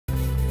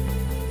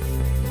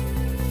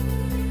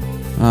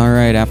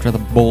Alright, after the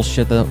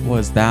bullshit that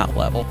was that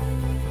level.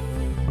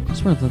 I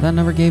swear that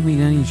never gave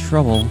me any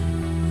trouble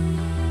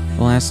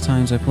the last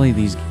times I played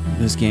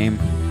this game.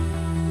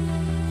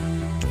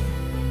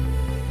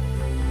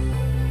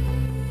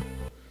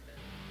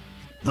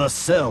 The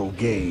Cell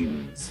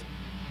Games.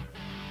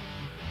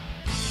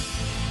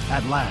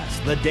 At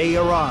last, the day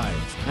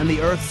arrives, and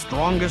the Earth's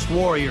strongest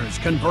warriors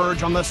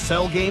converge on the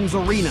Cell Games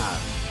arena.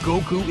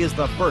 Goku is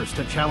the first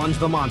to challenge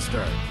the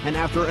monster, and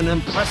after an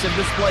impressive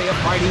display of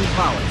fighting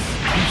prowess,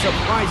 he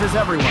surprises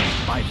everyone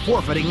by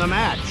forfeiting the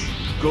match.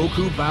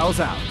 Goku bows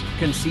out,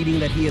 conceding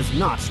that he is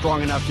not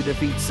strong enough to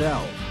defeat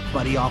Cell,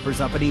 but he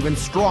offers up an even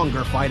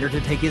stronger fighter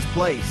to take his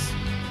place,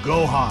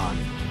 Gohan.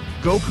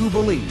 Goku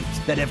believes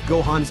that if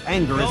Gohan's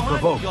anger is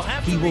provoked,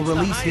 he will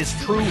release his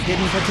true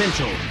hidden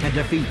potential and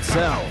defeat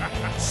Cell.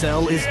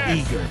 Cell is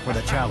eager for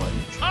the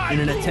challenge. In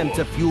an attempt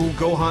to fuel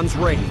Gohan's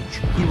rage,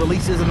 he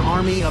releases an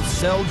army of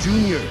Cell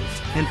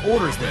Juniors and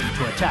orders them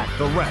to attack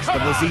the rest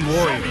of the Z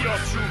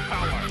Warriors.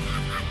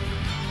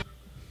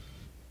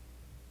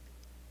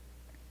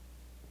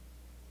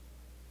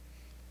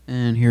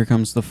 And here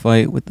comes the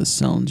fight with the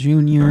Cell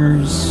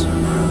Juniors.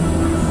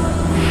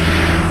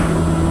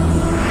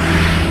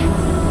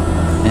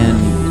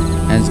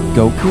 As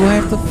Goku, I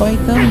have to fight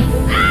them?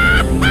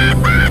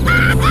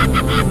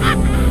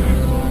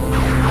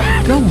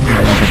 Go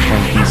ahead and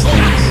fight these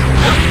things.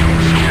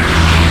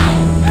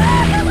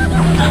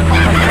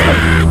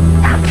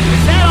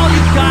 Is that all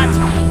you got?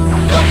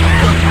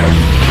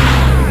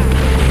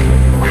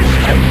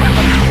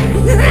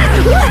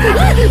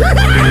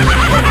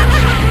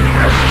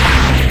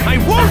 I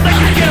won't let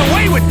you get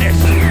away with this!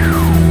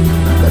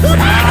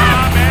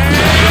 Ah, man!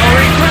 You'll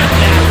regret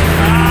that!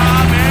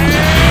 Ah, man!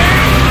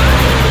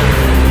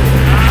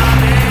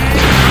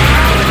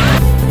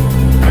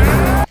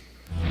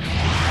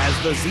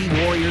 The Z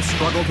Warriors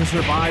struggle to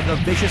survive the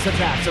vicious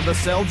attacks of the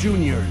Cell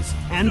Juniors.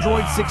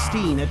 Android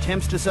 16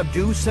 attempts to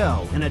subdue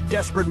Cell in a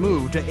desperate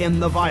move to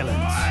end the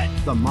violence.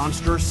 The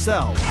monster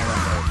Cell,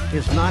 however,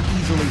 is not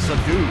easily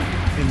subdued,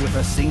 and with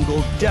a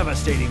single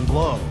devastating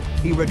blow,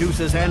 he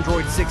reduces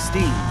Android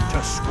 16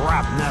 to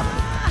scrap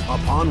metal.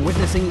 Upon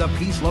witnessing the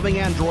peace-loving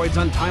android's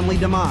untimely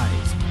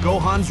demise,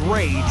 Gohan's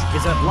rage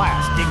is at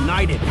last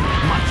ignited,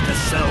 much to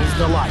Cell's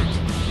delight.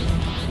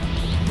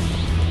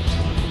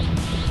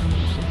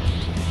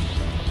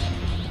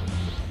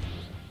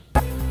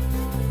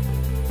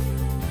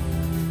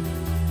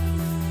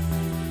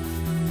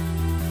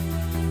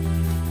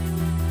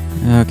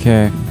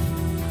 Okay.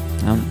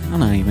 I'm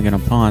not even gonna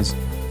pause.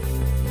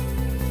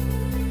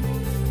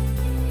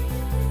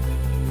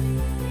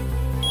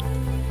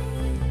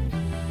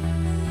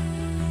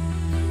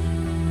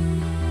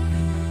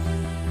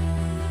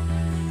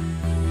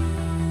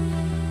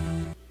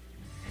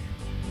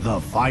 The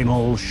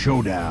final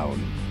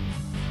showdown.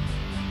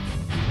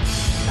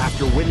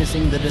 After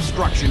witnessing the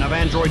destruction of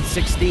Android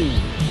 16,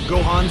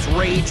 Gohan's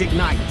rage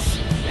ignites,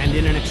 and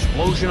in an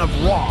explosion of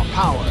raw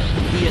power,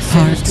 he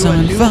ascends to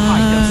a new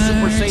height of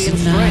Super Saiyan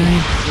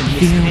strength. In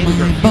his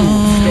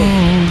anger-fueled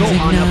state,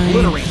 Gohan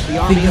obliterates the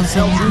army of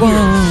Cell Juniors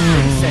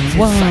and sets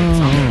his sights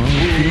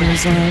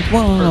on their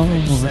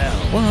perfect Cell.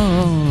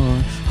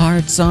 Whoa,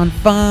 hearts on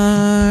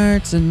fire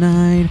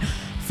tonight.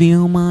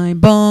 Feel my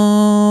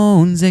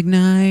bones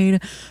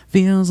ignite.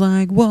 Feels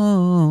like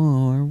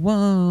war,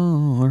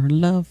 war,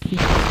 love.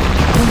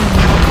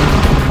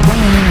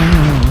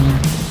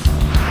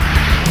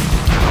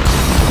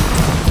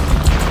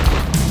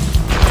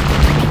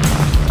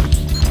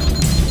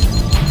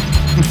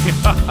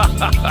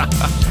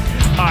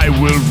 I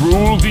will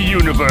rule the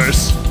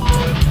universe.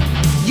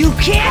 You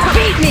can't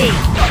beat me!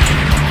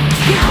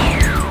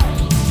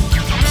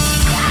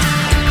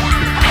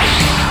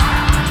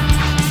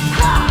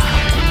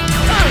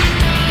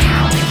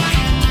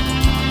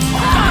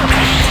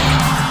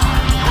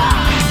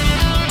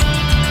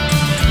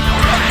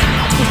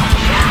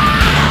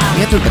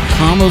 Yeah, the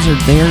combos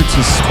are there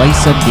to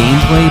spice up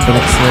gameplay, but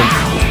it's like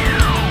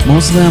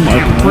most of them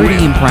are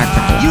pretty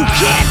impractical. You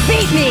can't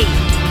beat me!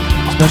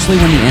 Especially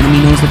when the enemy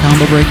knows the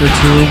combo breaker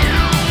too.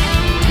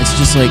 It's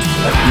just like,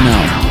 no.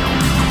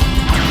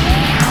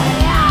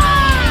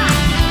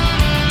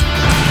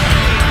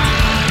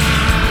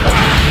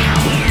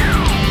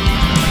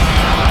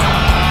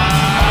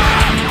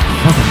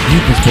 Fucking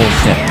hate this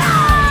bullshit.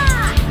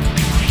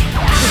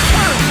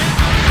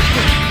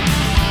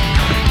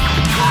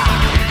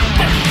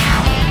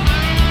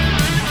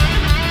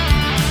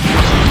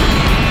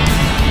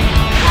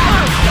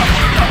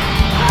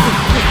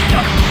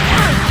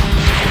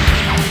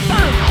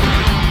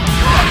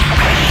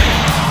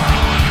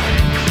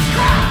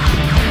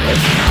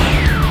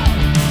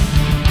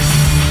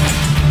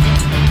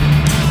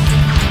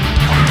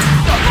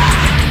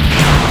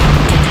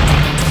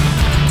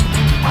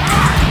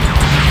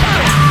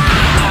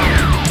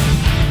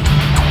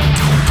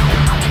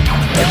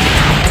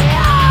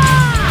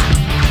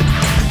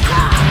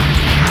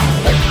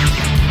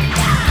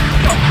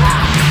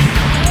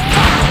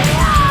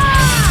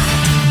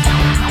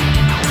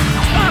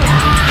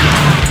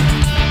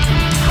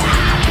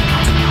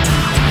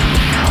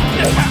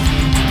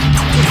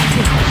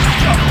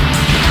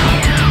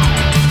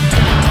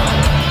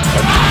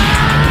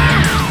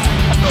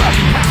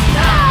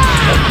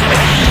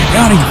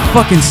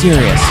 fucking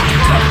serious?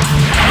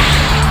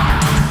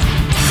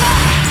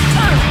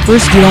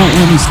 First you don't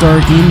let me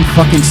start in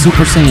fucking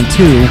Super Saiyan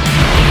 2,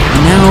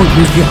 and now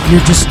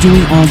you're just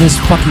doing all this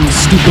fucking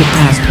stupid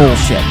ass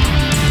bullshit.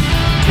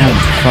 Now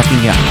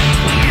fucking yeah.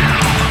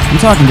 I'm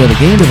talking to the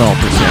game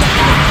developers here.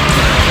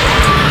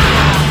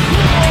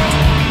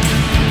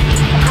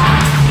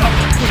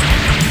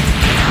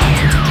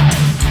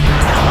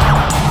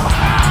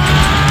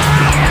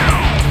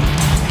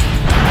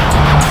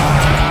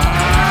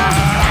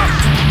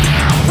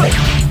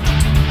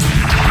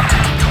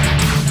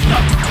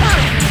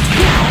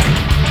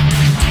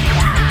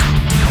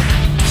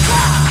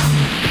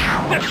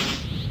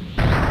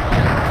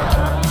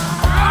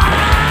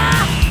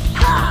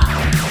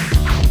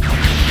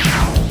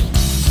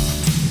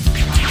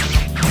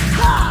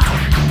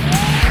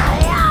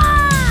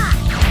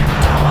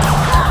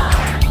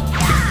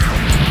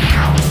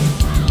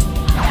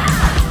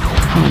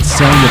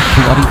 Sell your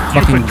bloody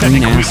fucking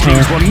green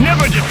asshole. Will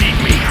never defeat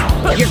me.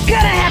 You're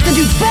gonna have to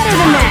do better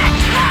than that!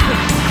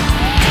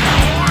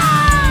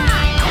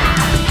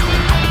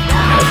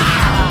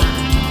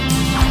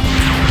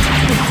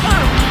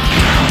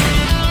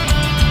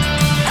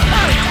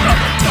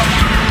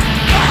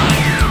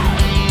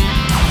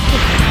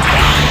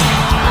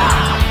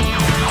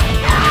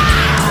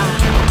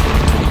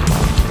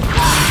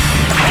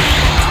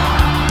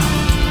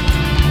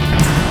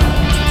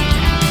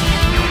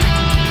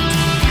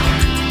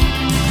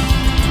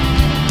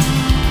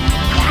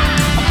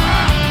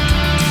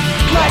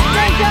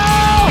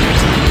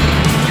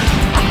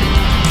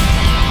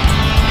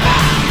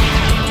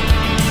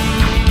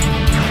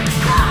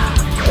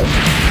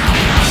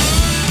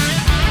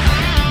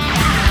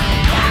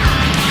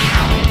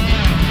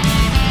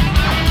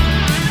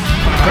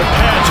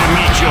 Prepare to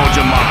meet your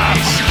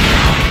demise.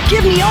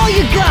 Give me all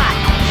you got!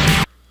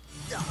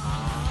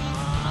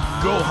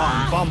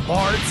 Gohan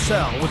bombards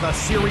Cell with a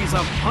series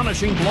of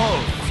punishing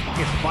blows.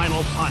 His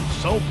final punch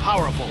so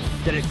powerful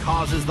that it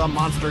causes the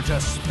monster to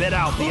spit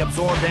out the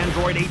absorbed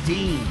Android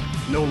 18.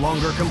 No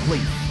longer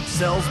complete,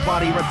 Cell's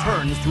body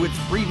returns to its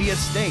previous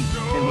state,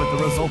 and with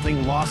the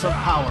resulting loss of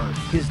power,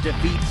 his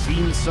defeat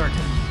seems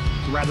certain.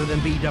 Rather than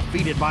be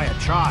defeated by a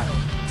child,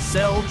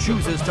 Cell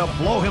chooses to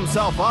blow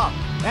himself up,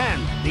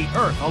 and the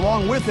Earth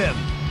along with him.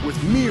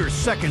 With mere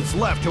seconds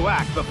left to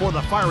act before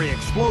the fiery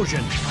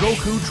explosion,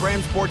 Goku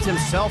transports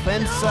himself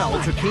and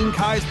Cell to King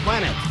Kai's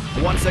planet,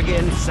 once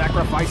again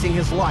sacrificing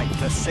his life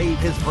to save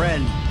his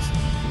friends.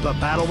 The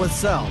battle with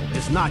Cell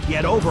is not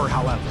yet over,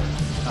 however.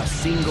 A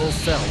single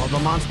cell of the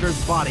monster's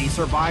body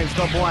survives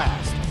the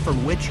blast,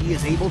 from which he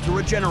is able to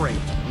regenerate,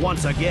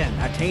 once again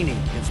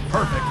attaining his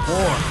perfect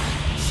form.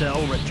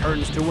 Cell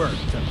returns to Earth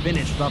to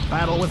finish the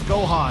battle with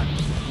Gohan,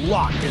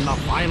 locked in the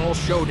final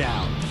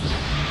showdown.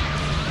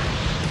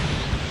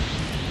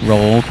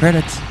 Roll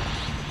credits.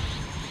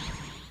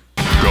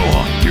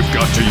 Gohan, you've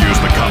got to use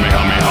the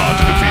Kamehameha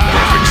to defeat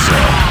Perfect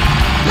Cell.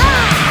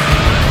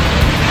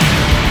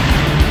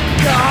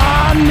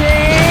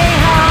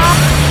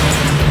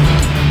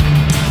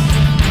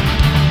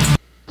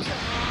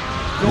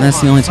 And that's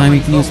the only time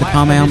you can use the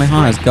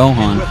Kamehameha is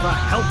Gohan. With a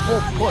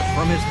helpful push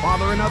from his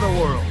father in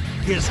Otherworld,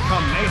 his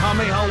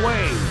Kamehameha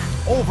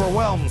wave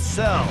overwhelms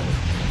Cell.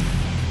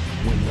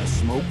 When the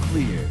smoke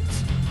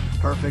clears,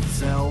 Perfect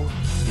Cell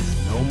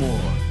is no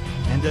more,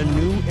 and a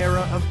new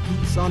era of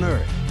peace on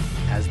Earth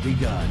has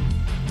begun.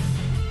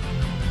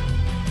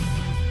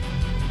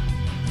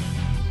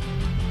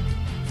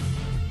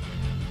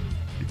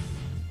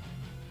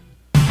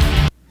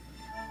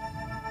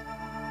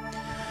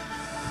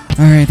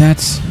 Alright,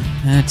 that's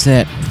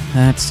it.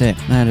 That's it.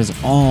 That is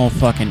all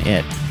fucking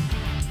it.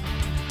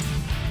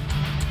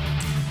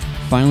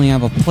 Finally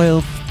have a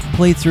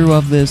playthrough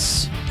of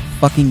this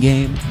fucking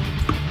game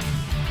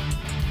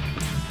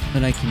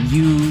that I can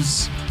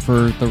use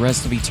for the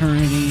rest of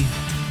eternity.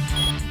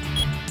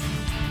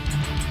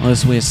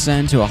 Unless we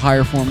ascend to a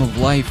higher form of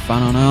life, I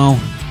don't know.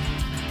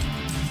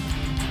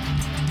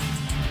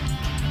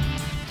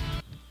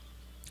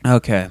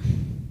 Okay.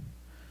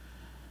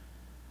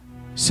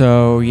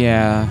 So,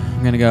 yeah,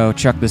 I'm gonna go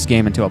chuck this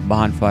game into a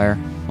bonfire.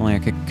 Only I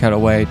could cut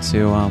away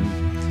to,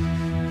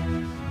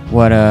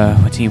 what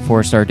Team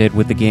 4-Star did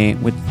with the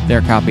game, with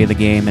their copy of the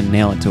game and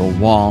nail it to a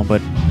wall,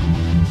 but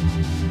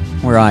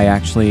where I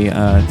actually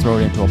throw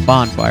it into a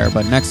bonfire.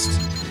 But next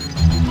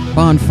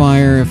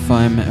bonfire, if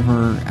I'm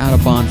ever out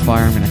of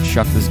bonfire, I'm gonna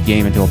chuck this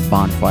game into a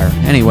bonfire.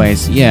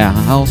 Anyways, yeah,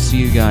 I'll see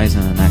you guys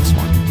in the next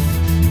one.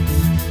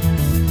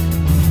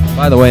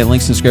 By the way,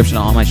 links in the description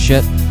to all my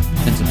shit,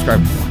 and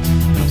subscribe if you want.